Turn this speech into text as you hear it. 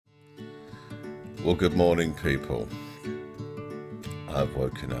Well, good morning, people. I've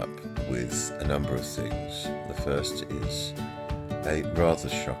woken up with a number of things. The first is a rather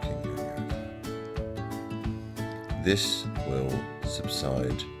shocking hangover. This will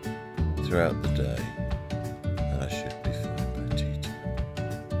subside throughout the day, and I should be fine by tea time.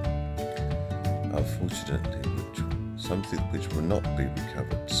 Unfortunately, something which will not be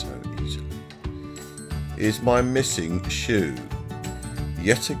recovered so easily is my missing shoe.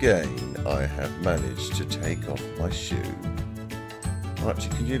 Yet again, I have managed to take off my shoe. Archie,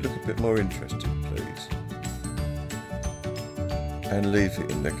 can you look a bit more interested, please? And leave it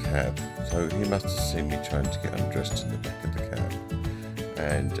in the cab. So he must have seen me trying to get undressed in the back of the cab.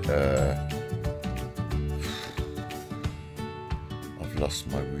 And I've lost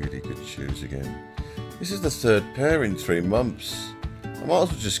my really good shoes again. This is the third pair in 3 months. I might as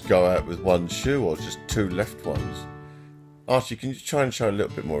well just go out with one shoe or just 2 left ones. Archie, can you try and show a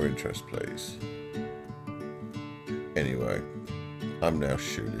little bit more interest, please? Anyway, I'm now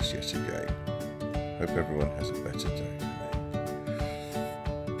shoeless yet again. Hope everyone has a better day than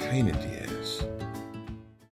me. Pain in the